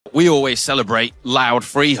We always celebrate loud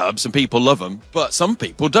free hubs and people love them, but some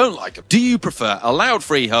people don't like them. Do you prefer a loud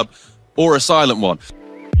free hub or a silent one?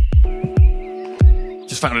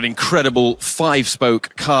 Just found an incredible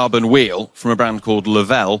 5-spoke carbon wheel from a brand called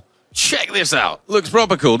Lavelle. Check this out. Looks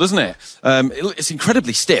proper cool, doesn't it? It's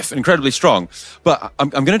incredibly stiff and incredibly strong. But I'm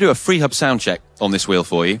going to do a free hub sound check on this wheel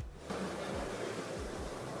for you.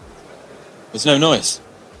 There's no noise.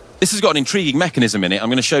 This has got an intriguing mechanism in it. I'm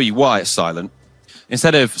going to show you why it's silent.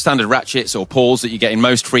 Instead of standard ratchets or pawls that you get in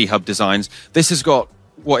most free hub designs, this has got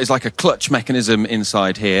what is like a clutch mechanism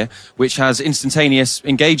inside here, which has instantaneous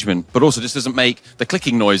engagement, but also just doesn't make the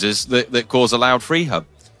clicking noises that cause a loud free hub.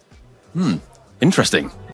 Interesting.